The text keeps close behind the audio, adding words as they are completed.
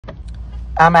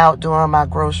I'm out doing my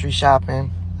grocery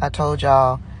shopping. I told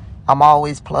y'all I'm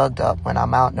always plugged up when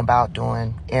I'm out and about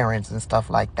doing errands and stuff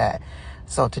like that.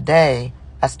 So today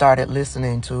I started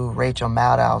listening to Rachel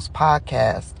Maddow's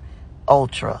podcast,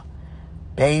 Ultra.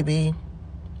 Baby,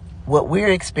 what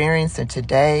we're experiencing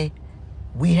today,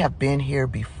 we have been here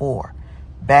before,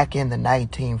 back in the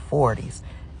 1940s.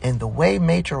 And the way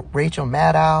Rachel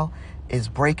Maddow is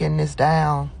breaking this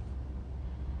down,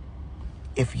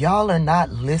 if y'all are not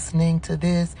listening to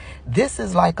this, this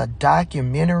is like a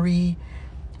documentary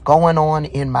going on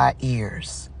in my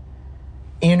ears.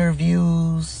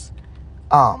 Interviews,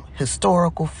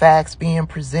 historical facts being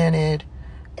presented,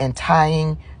 and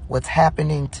tying what's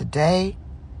happening today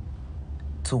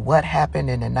to what happened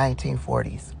in the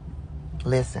 1940s.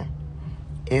 Listen,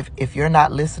 if you're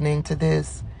not listening to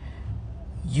this,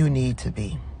 you need to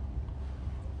be.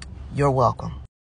 You're welcome.